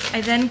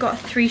 I then got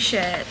 3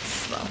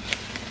 shirts, well,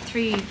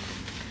 3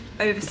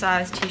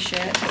 oversized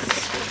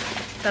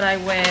t-shirts that I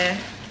wear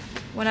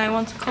when I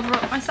want to cover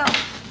up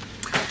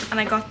myself, and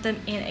I got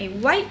them in a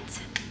white,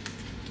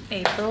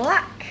 a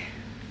black,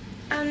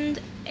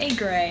 and a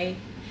grey.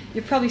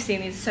 You've probably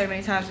seen these so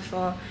many times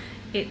before.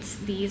 It's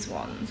these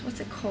ones. What's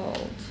it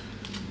called?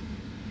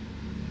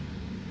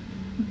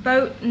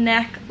 Boat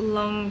neck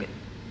long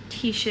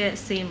t-shirt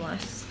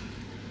seamless.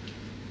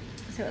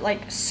 So it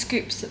like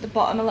scoops at the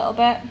bottom a little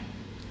bit.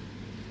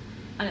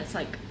 And it's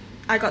like,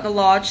 I got the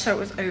large, so it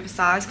was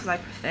oversized because I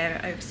prefer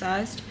it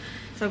oversized.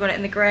 So I got it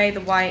in the grey,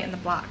 the white, and the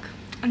black.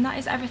 And that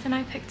is everything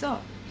I picked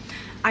up.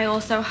 I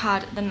also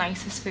had the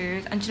nicest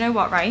food. And do you know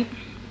what, right?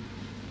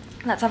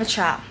 Let's have a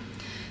chat.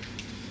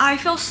 I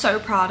feel so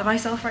proud of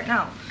myself right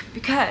now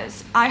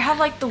because I have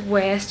like the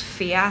worst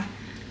fear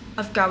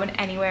of going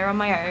anywhere on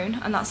my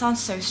own, and that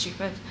sounds so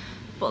stupid,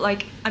 but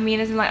like, I mean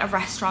as in like a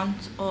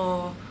restaurant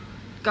or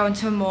going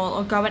to a mall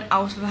or going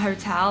out of a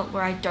hotel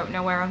where I don't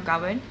know where I'm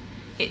going.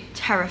 It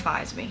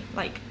terrifies me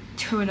like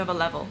to another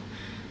level.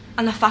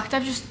 And the fact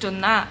I've just done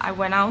that, I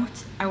went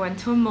out, I went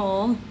to a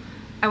mall,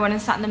 I went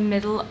and sat in the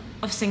middle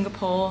of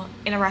Singapore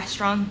in a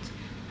restaurant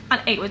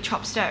and ate with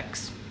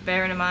chopsticks.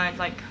 Bearing in mind,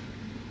 like,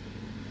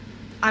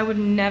 I would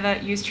never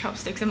use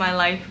chopsticks in my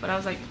life, but I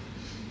was like,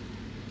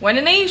 when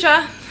in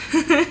Asia.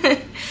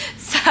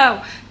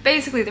 So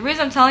basically the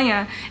reason I'm telling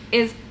you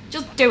is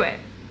just do it.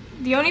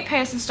 The only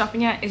person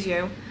stopping you is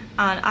you,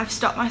 and I've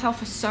stopped myself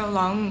for so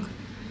long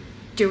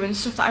doing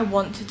stuff that I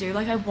want to do.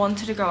 Like, I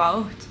wanted to go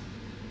out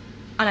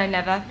and I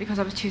never, because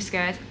I was too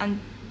scared. And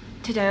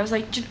today I was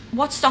like,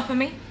 what's stopping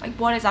me? Like,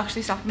 what is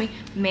actually stopping me?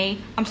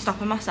 Me. I'm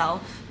stopping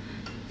myself.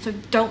 So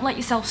don't let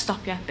yourself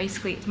stop you,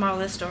 basically. It's the moral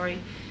of the story.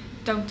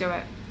 Don't do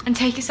it. And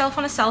take yourself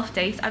on a self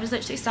date. I was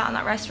literally sat in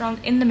that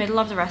restaurant, in the middle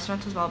of the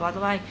restaurant as well, by the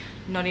way.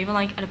 Not even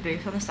like at a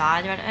booth on the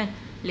side or anything.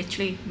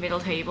 Literally middle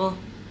table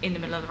in the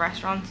middle of the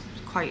restaurant.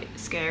 It's quite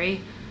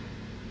scary.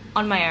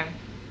 On my own.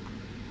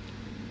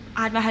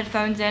 I had my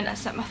headphones in, I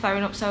set my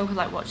phone up so I could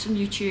like watch some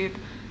YouTube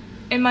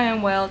in my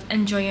own world,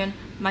 enjoying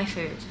my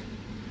food.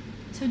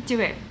 So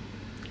do it.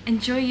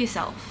 Enjoy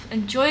yourself.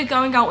 Enjoy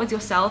going out with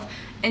yourself.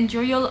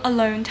 Enjoy your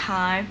alone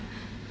time.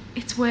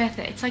 It's worth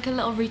it. It's like a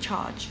little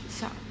recharge.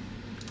 So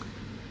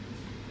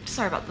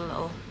sorry about the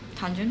little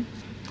tangent.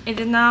 It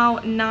is now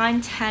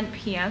 9:10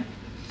 p.m.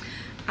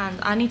 and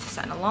I need to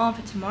set an alarm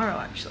for tomorrow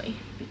actually,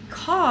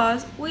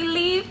 because we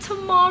leave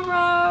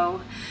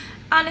tomorrow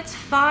and it's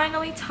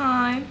finally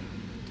time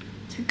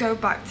to go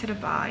back to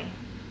Dubai,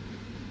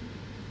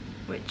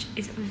 which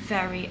is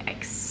very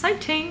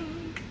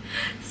exciting.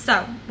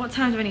 So what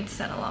time do I need to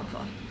set an alarm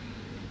for?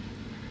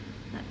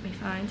 Let me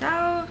find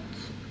out.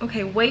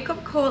 Okay, wake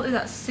up call is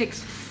at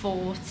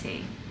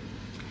 6:40.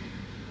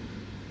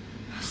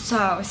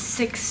 So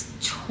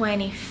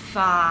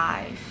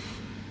 6:25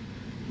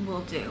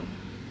 will do.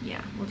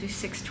 Yeah, we'll do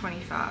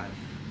 6:25.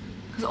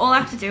 Because all I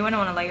have to do when I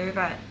want to lay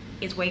over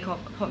is wake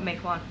up, put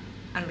makeup on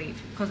and leave.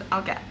 Because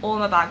I'll get all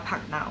my bag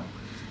packed now.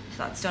 So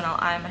that's done, I'll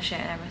iron my shirt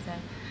and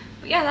everything.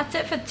 But yeah, that's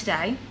it for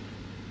today.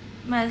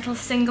 My little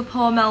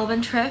Singapore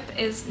Melbourne trip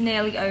is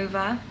nearly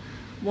over.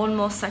 One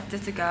more sector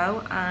to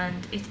go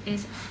and it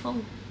is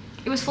full.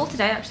 It was full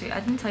today actually. I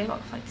didn't tell you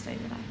about the flight today,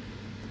 did I?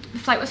 The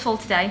flight was full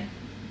today.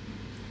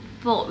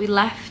 But we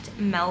left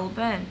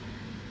Melbourne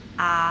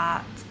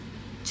at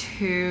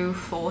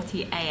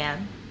 2:40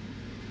 a.m.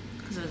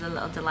 because there was a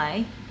little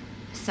delay.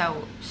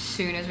 So as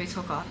soon as we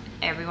took off,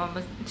 everyone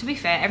was, to be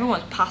fair,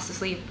 everyone was past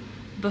asleep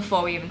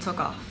before we even took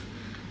off.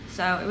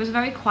 So it was a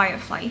very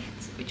quiet flight,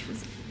 which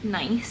was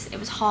nice. It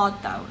was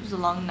hard though, it was a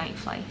long night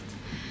flight,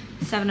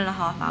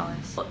 7.5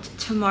 hours. But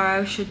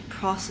tomorrow should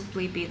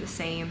possibly be the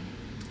same.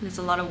 There's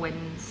a lot of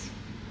winds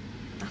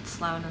that's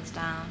slowing us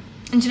down.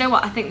 And do you know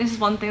what? I think this is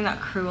one thing that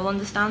crew will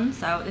understand.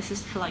 So this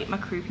is for like my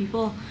crew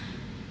people.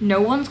 No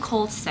one's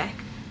called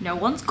sick, no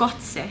one's got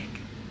sick,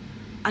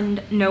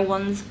 and no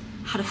one's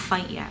had a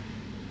fight yet.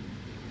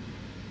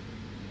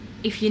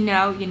 If you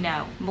know, you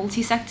know.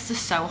 Multi-sectors are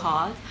so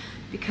hard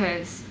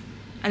because,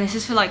 and this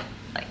is for like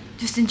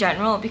just in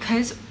general,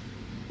 because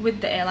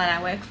with the airline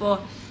I work for,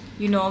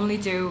 you normally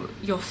do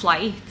your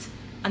flight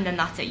and then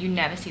that's it. You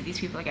never see these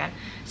people again.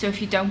 So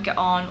if you don't get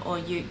on or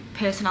your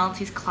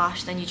personalities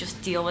clash, then you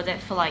just deal with it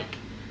for like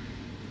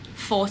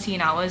 14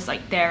 hours,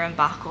 like there and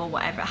back or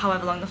whatever,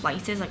 however long the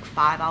flight is, like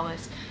 5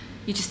 hours.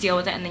 You just deal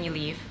with it and then you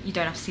leave. You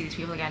don't have to see these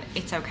people again.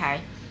 It's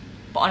okay.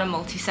 But on a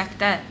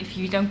multi-sector, if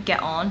you don't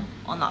get on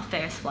that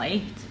first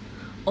flight,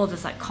 or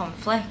there's like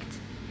conflict,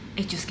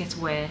 it just gets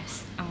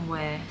worse and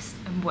worse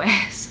and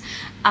worse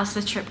as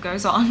the trip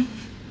goes on.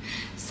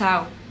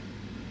 So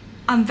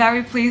I'm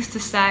very pleased to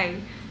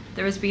say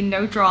there has been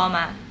no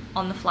drama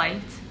on the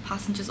flight,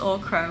 passengers or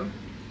crew,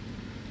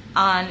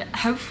 and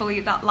hopefully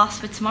that lasts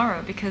for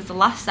tomorrow, because the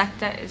last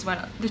sector is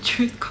when the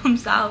truth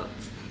comes out.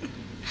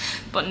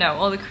 But no,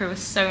 all the crew was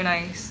so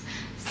nice,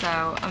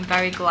 so I'm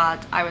very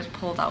glad I was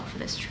pulled out for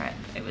this trip.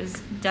 It was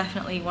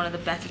definitely one of the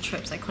better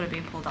trips I could have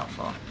been pulled out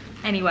for.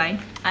 Anyway,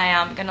 I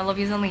am gonna love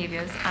yous and leave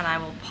yous, and I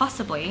will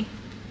possibly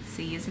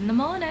see yous in the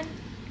morning.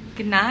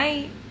 Good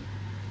night.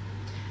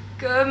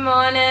 Good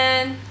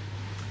morning.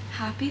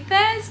 Happy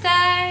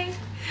Thursday.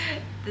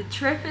 The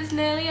trip is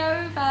nearly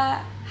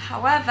over.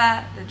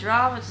 However, the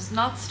drama does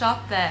not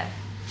stop there.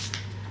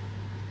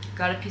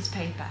 Got a piece of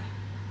paper.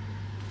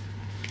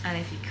 And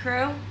if you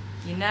crew,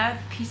 you know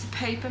the piece of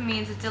paper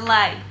means a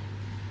delay.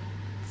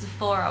 It's a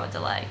 4-hour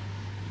delay.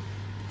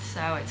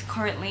 So it's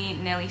currently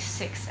nearly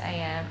 6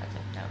 a.m. I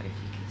don't know if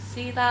you can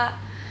see that.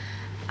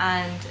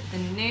 And the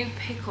new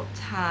pickup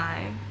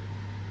time,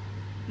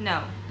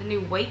 no, the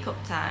new wake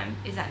up time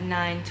is at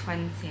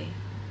 9:20.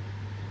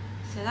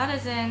 So that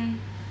is in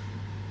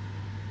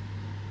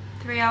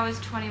 3 hours,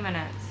 20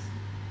 minutes.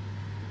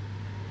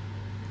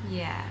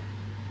 Yeah.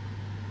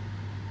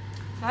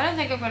 So I don't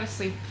think I'm going to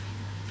sleep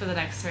for the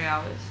next 3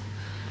 hours.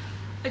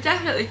 I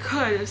definitely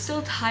could, I'm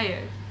still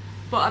tired.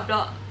 But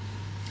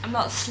I'm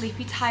not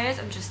sleepy tired,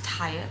 I'm just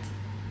tired.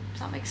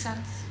 Does that make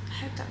sense? I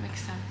hope that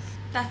makes sense.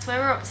 That's where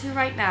we're up to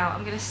right now.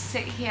 I'm going to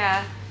sit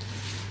here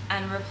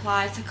and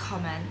reply to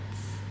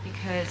comments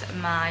because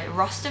my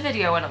roster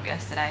video went up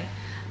yesterday.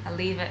 I'll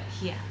leave it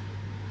here.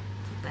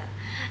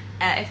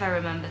 If I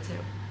remember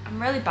to.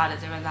 I'm really bad at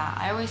doing that.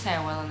 I always say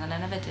I will and then I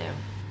never do.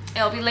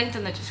 It'll be linked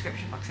in the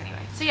description box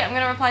anyway. So yeah, I'm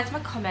going to reply to my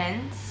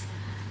comments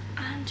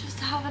and just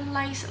have a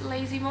nice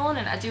lazy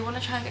morning. I do want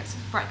to try and get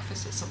some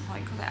breakfast at some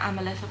point because I am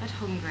a little bit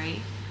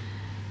hungry.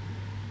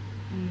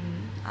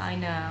 I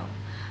know.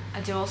 I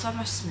do also have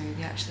my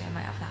smoothie actually, I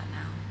might have that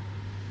now.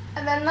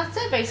 And then that's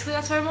it, basically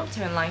that's what I'm up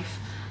to in life.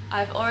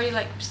 I've already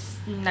like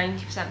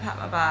 90% packed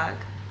my bag.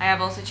 I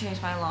have also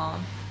changed my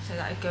alarm so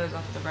that it goes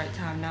off at the right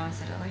time now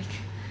instead of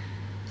like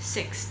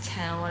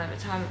 6:10 or whatever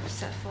time it was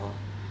set for.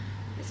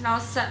 It's now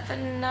set for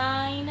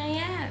 9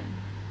 AM.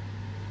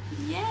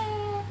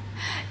 Yeah.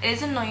 It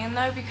is annoying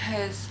though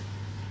because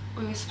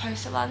we were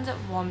supposed to land at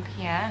 1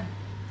 PM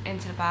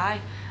into Dubai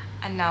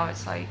and now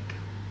it's like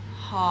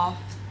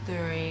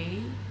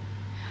 3:30.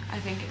 I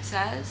think it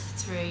says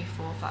 3,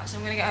 4, 5. So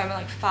I'm gonna get home at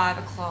like 5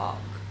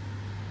 o'clock.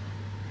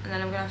 And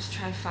then I'm gonna have to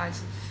try and find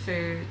some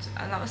food.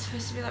 And that was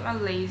supposed to be like my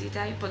lazy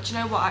day. But you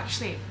know what,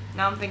 actually,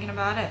 now I'm thinking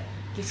about it,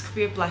 this could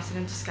be a blessing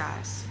in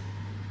disguise.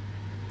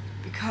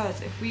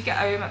 Because if we get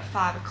home at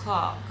 5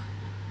 o'clock,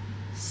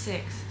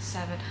 6,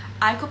 7,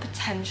 I could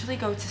potentially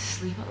go to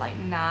sleep at like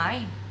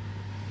 9.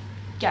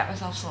 Get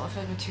myself sorted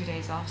for my 2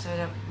 days off so I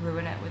don't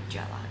ruin it with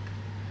jet lag.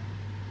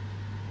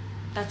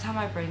 That's how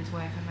my brain's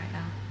working right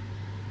now.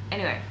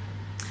 Anyway,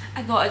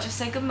 I thought I'd just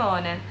say good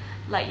morning,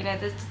 let you know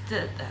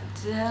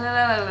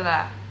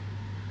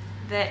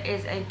there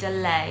is a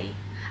delay.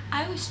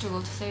 I always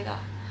struggle to say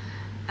that.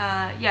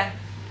 Yeah,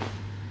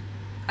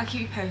 I'll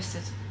keep you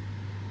posted.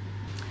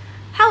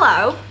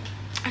 Hello.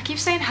 I keep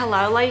saying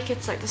hello like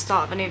it's like the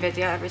start of a new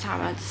video every time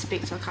I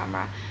speak to a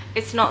camera.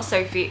 It's not,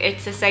 Sophie,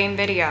 it's the same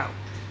video.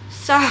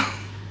 So,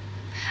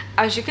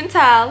 as you can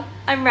tell,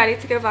 I'm ready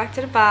to go back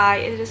to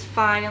Dubai. It is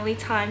finally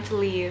time to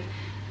leave.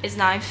 It's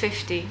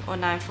 9:50 or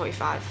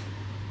 9:45.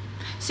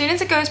 As soon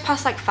as it goes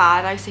past like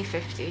 5, I say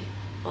 50.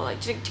 Or like,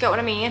 do you get what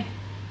I mean?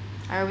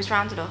 I always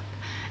round it up.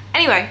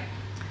 Anyway,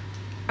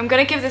 I'm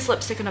gonna give this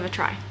lipstick another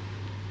try.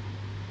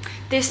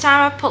 This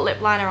time I've put lip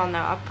liner on though.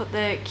 I've put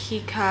the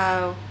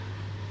Kiko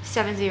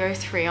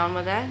 703 on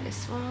with it.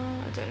 This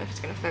one, I don't know if it's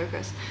gonna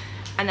focus.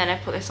 And then I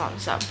put this on,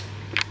 so.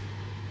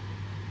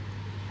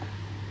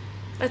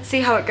 Let's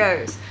see how it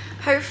goes.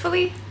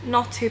 Hopefully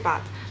not too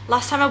bad.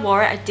 Last time I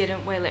wore it, I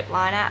didn't wear lip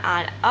liner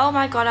and oh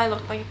my god, I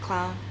looked like a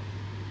clown.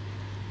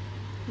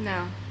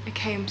 No, it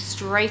came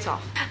straight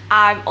off.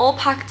 I'm all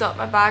packed up,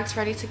 my bag's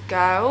ready to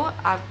go.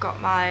 I've got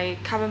my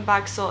cabin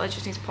bag sorted,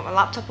 just need to put my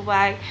laptop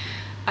away.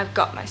 I've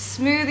got my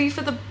smoothie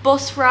for the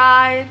bus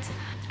ride.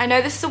 I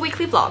know this is a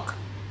weekly vlog,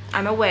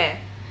 I'm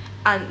aware,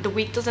 and the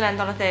week doesn't end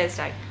on a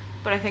Thursday,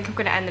 but I think I'm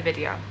gonna end the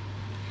video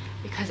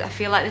because I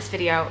feel like this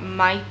video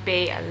might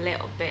be a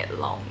little bit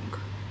long.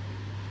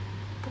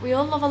 But we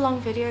all love a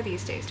long video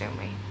these days, don't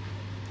we?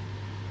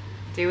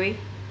 Do we?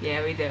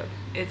 Yeah, we do.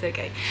 It's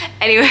okay.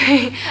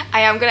 Anyway,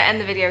 I am gonna end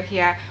the video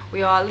here.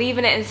 We are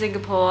leaving it in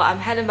Singapore. I'm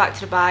heading back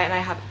to Dubai and I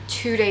have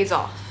 2 days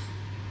off.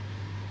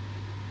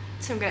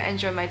 So I'm gonna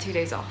enjoy my 2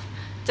 days off.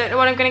 Don't know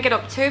what I'm gonna get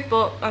up to,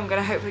 but I'm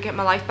gonna hopefully get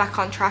my life back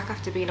on track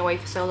after being away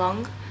for so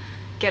long.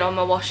 Get all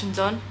my washing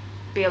done,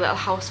 be a little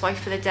housewife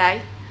for the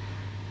day,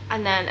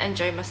 and then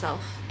enjoy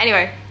myself.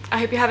 Anyway, I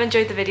hope you have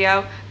enjoyed the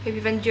video. Hope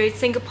you've enjoyed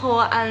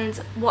Singapore and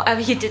whatever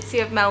you did see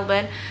of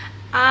Melbourne.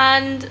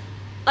 And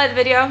like the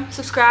video,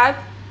 subscribe.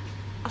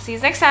 I'll see you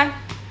next time.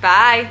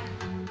 Bye.